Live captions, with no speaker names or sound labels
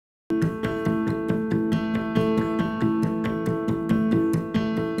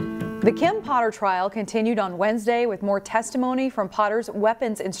The Kim Potter trial continued on Wednesday with more testimony from Potter's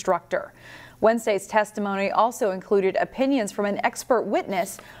weapons instructor. Wednesday's testimony also included opinions from an expert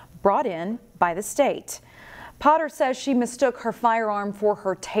witness brought in by the state. Potter says she mistook her firearm for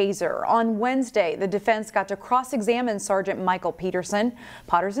her taser. On Wednesday, the defense got to cross-examine Sergeant Michael Peterson,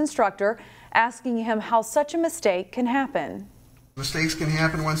 Potter's instructor, asking him how such a mistake can happen. Mistakes can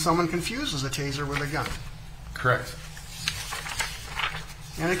happen when someone confuses a taser with a gun. Correct.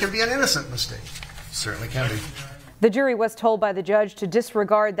 And it can be an innocent mistake. Certainly can be. The jury was told by the judge to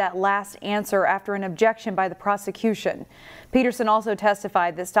disregard that last answer after an objection by the prosecution. Peterson also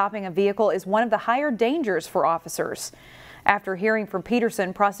testified that stopping a vehicle is one of the higher dangers for officers. After hearing from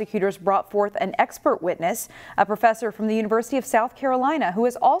Peterson, prosecutors brought forth an expert witness, a professor from the University of South Carolina who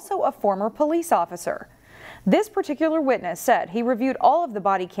is also a former police officer. This particular witness said he reviewed all of the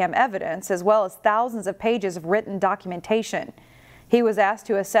body cam evidence as well as thousands of pages of written documentation. He was asked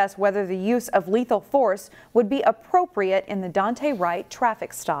to assess whether the use of lethal force would be appropriate in the Dante Wright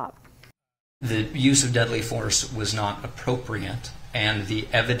traffic stop. The use of deadly force was not appropriate, and the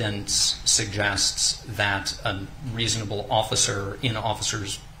evidence suggests that a reasonable officer in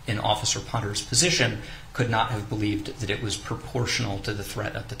Officer Potter's position could not have believed that it was proportional to the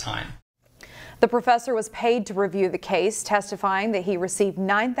threat at the time. The professor was paid to review the case, testifying that he received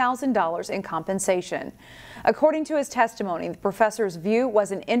 $9,000 in compensation. According to his testimony, the professor's view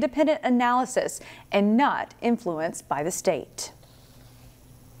was an independent analysis and not influenced by the state.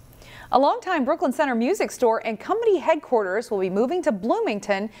 A longtime Brooklyn Center music store and company headquarters will be moving to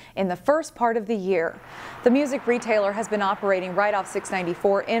Bloomington in the first part of the year. The music retailer has been operating right off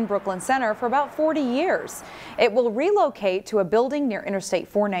 694 in Brooklyn Center for about 40 years. It will relocate to a building near Interstate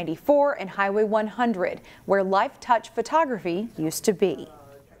 494 and Highway 100, where Life Touch Photography used to be.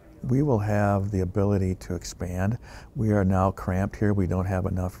 We will have the ability to expand. We are now cramped here. We don't have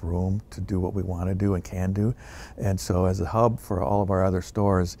enough room to do what we want to do and can do. And so as a hub for all of our other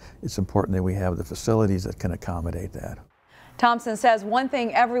stores, it's important that we have the facilities that can accommodate that. Thompson says one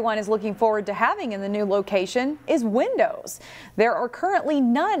thing everyone is looking forward to having in the new location is windows. There are currently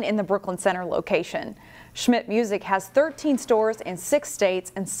none in the Brooklyn Center location. Schmitt Music has 13 stores in 6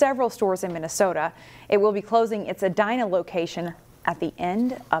 states and several stores in Minnesota. It will be closing its Edina location at the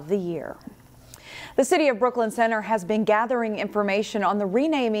end of the year. The City of Brooklyn Center has been gathering information on the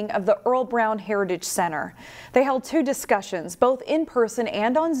renaming of the Earle Brown Heritage Center. They held 2 discussions, both in person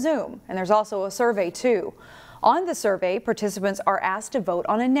and on Zoom, and there's also a survey too. On the survey, participants are asked to vote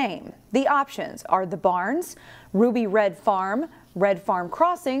on a name. The options are the Barns, Ruby Red Farm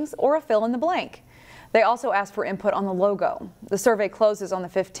Crossings, or a fill in the blank. They also asked for input on the logo. The survey closes on the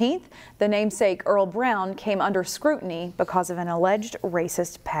 15th. The namesake Earle Brown came under scrutiny because of an alleged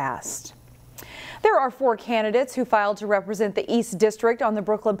racist past. There are 4 candidates who filed to represent the East District on the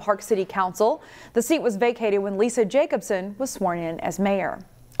Brooklyn Park City Council. The seat was vacated when Lisa Jacobson was sworn in as mayor.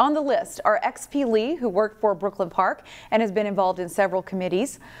 On the list are XP Lee, who worked for Brooklyn Park and has been involved in several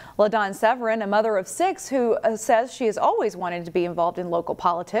committees. LaDawn Severin, a mother of 6 who says she has always wanted to be involved in local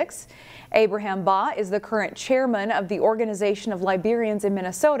politics. Abraham Ba is the current chairman of the Organization of Liberians in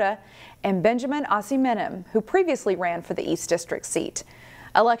Minnesota, and Benjamin Asimenem, who previously ran for the East District seat.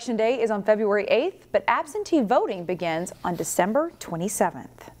 Election day is on February 8th, but absentee voting begins on December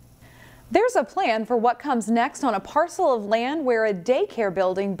 27th. There's a plan for what comes next on a parcel of land where a daycare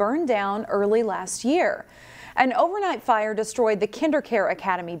building burned down early last year. An overnight fire destroyed the KinderCare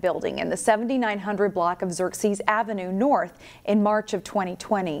Academy building in the 7900 block of Xerxes Avenue North in March of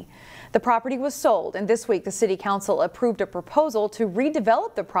 2020. The property was sold, and this week the City Council approved a proposal to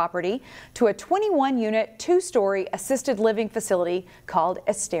redevelop the property to a 21-unit, 2-story assisted living facility called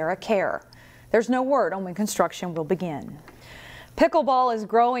Estera Care. There's no word on when construction will begin. Pickleball is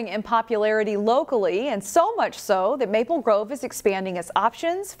growing in popularity locally, and so much so that Maple Grove is expanding its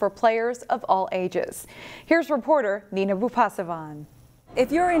options for players of all ages. Here's reporter Nina Bupasavan.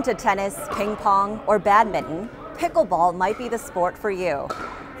 If you're into tennis, ping pong, or badminton, pickleball might be the sport for you.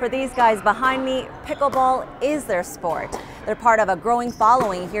 For these guys behind me, pickleball is their sport. They're part of a growing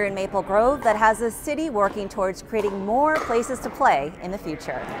following here in Maple Grove that has the city working towards creating more places to play in the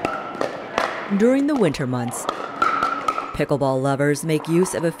future. During the winter months, pickleball lovers make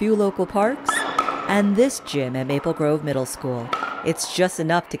use of a few local parks and this gym at Maple Grove Middle School. It's just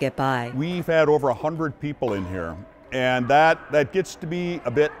enough to get by. We've had over 100 people in here, and that gets to be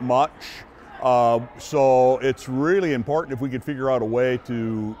a bit much. So it's really important if we could figure out a way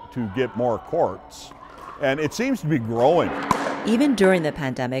to get more courts. And it seems to be growing. Even during the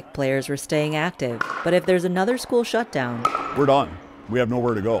pandemic, players were staying active. But if there's another school shutdown, we're done. We have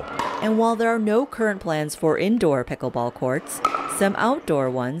nowhere to go. And while there are no current plans for indoor pickleball courts, Some outdoor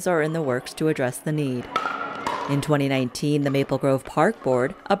ones are in the works to address the need. In 2019, the Maple Grove Park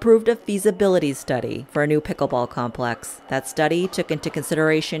Board approved a feasibility study for a new pickleball complex. That study took into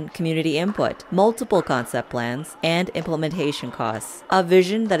consideration community input, multiple concept plans, and implementation costs, a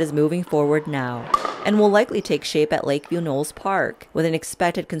vision that is moving forward now and will likely take shape at Lakeview Knowles Park, with an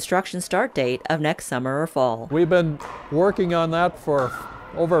expected construction start date of next summer or fall. We've been working on that for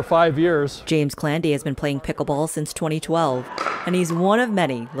over 5 years. James Clandy has been playing pickleball since 2012, and he's one of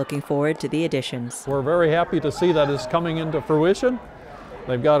many looking forward to the additions. We're very happy to see that it's coming into fruition.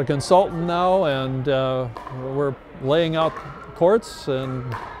 They've got a consultant now, and we're laying out courts,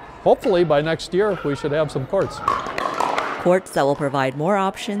 and hopefully by next year we should have some courts. Courts that will provide more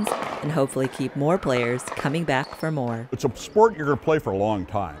options and hopefully keep more players coming back for more. It's a sport you're going to play for a long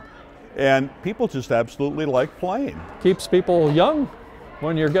time, and people just absolutely like playing. Keeps people young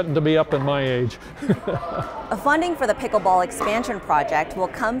when you're getting to be up in my age. Funding for the pickleball expansion project will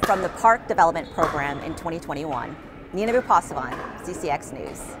come from the Park Development Program in 2021. Nina Bupasavan, CCX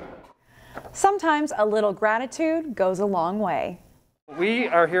News. Sometimes a little gratitude goes a long way. We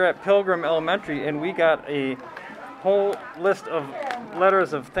are here at Pilgrim Elementary, and we got a whole list of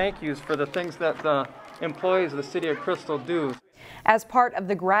letters of thank yous for the things that the employees of the City of Crystal do. As part of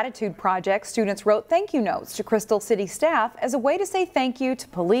the Gratitude Project, students wrote thank you notes to Crystal City staff as a way to say thank you to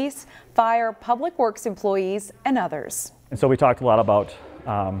police, fire, public works employees, and others. And so we talked a lot about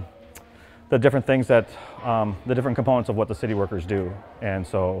the different things that, the different components of what the city workers do. And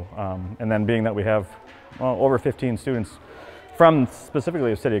so, and then being that we have over 15 students from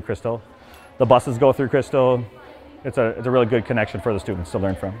specifically the City of Crystal, the buses go through Crystal. It's a really good connection for the students to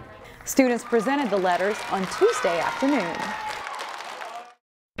learn from. Students presented the letters on Tuesday afternoon.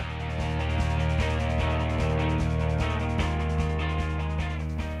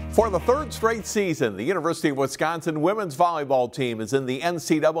 For the third straight season, the University of Wisconsin women's volleyball team is in the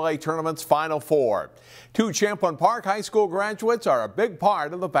NCAA tournament's Final Four. 2 Champlain Park High School graduates are a big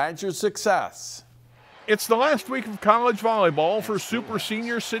part of the Badgers' success. It's the last week of college volleyball for super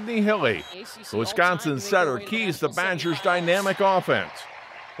senior Sydney Hilly. The Wisconsin setter keys the Badgers' dynamic offense.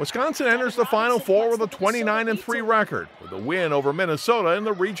 Wisconsin enters the Final Four with a 29-3 record, with a win over Minnesota in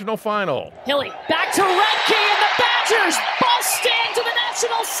the regional final. Hilly back to Redkey, and the Badgers bust into the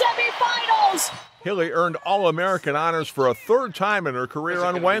national semifinals. Hilly earned All-American honors for a 3rd time in her career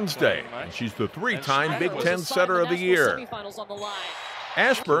on Wednesday, and she's the 3-time Big Ten Setter of the Year.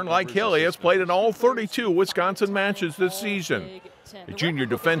 Ashburn, like Hilly, has played in all 32 Wisconsin matches this season. The junior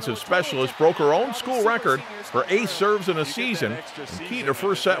defensive specialist broke her own school record for ace serves in a season and keyed her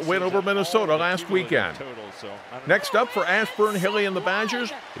first set win over Minnesota last weekend. Next up for Ashburn, Hilly, and the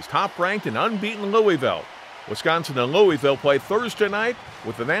Badgers is top-ranked and unbeaten Louisville. Wisconsin and Louisville play Thursday night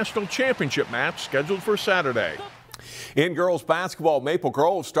with the national championship match scheduled for Saturday. In girls basketball, Maple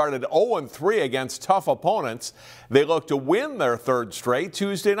Grove started 0-3 against tough opponents. They look to win their 3rd straight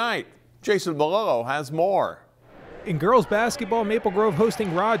Tuesday night. Jason Malillo has more. In girls basketball, Maple Grove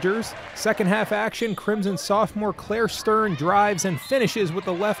hosting Rogers. Second half action, Crimson sophomore Claire Stern drives and finishes with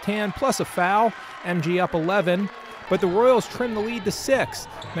the left hand plus a foul. MG up 11. But the Royals trim the lead to 6.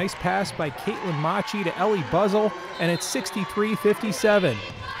 Nice pass by Caitlin Machi to Ellie Buzzle, and it's 63-57.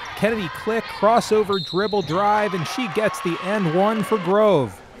 Kennedy Click, crossover, dribble, drive, and she gets the end one for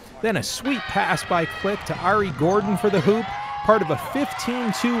Grove. Then a sweet pass by Click to Ari Gordon for the hoop, part of a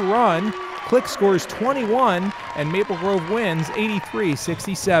 15-2 run. Click scores 21, and Maple Grove wins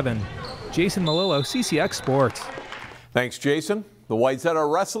 83-67. Jason Malillo, CCX Sports. Thanks, Jason. The Wayzata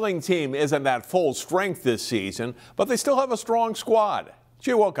wrestling team isn't at full strength this season, but they still have a strong squad.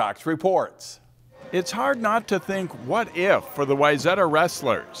 Jay Wilcox reports. It's hard not to think what if for the Wayzata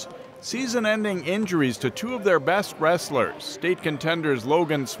wrestlers. Season-ending injuries to 2 of their best wrestlers, state contenders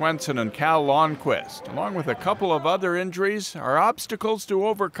Logan Swenson and Cal Lawnquist, along with a couple of other injuries, are obstacles to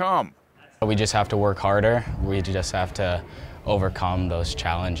overcome. We just have to work harder. We just have to overcome those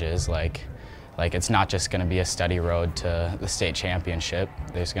challenges. Like it's not just going to be a steady road to the state championship.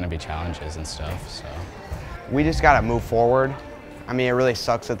 There's going to be challenges and stuff. So we just got to move forward. I mean, it really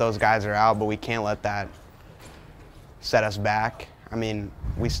sucks that those guys are out, but we can't let that set us back. I mean,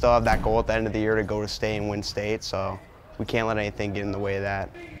 we still have that goal at the end of the year to go to state and win state, so we can't let anything get in the way of that.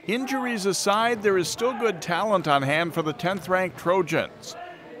 Injuries aside, there is still good talent on hand for the 10th-ranked Trojans.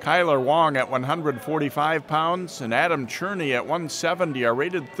 Kyler Wong at 145 pounds and Adam Cherney at 170 are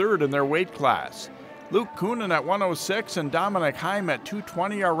rated 3rd in their weight class. Luke Coonan at 106 and Dominic Heim at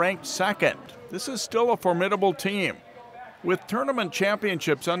 220 are ranked 2nd. This is still a formidable team. With tournament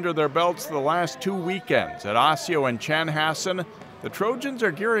championships under their belts the last 2 weekends at Osseo and Chanhassen, the Trojans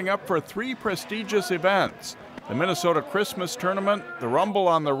are gearing up for 3 prestigious events: the Minnesota Christmas Tournament, the Rumble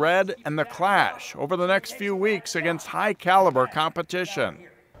on the Red, and the Clash over the next few weeks against high-caliber competition.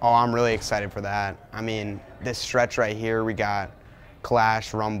 Oh, I'm really excited for that. I mean, this stretch right here, we got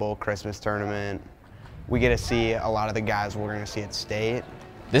Clash, Rumble, Christmas Tournament. We get to see a lot of the guys we're going to see at state.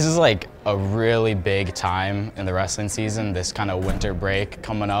 This is like a really big time in the wrestling season, this kind of winter break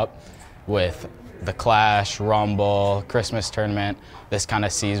coming up with the Clash, Rumble, Christmas Tournament. This kind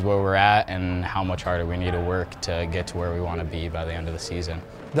of sees where we're at and how much harder we need to work to get to where we want to be by the end of the season.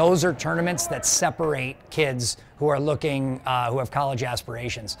 Those are tournaments that separate kids who are looking, who have college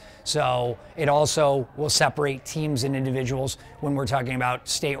aspirations. So it also will separate teams and individuals when we're talking about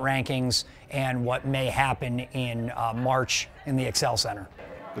state rankings and what may happen in March in the Excel Center.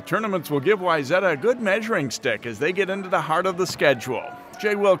 The tournaments will give Wayzata a good measuring stick as they get into the heart of the schedule.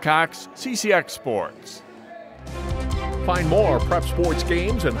 Jay Wilcox, CCX Sports. Find more prep sports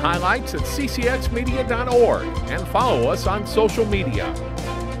games and highlights at ccxmedia.org and follow us on social media.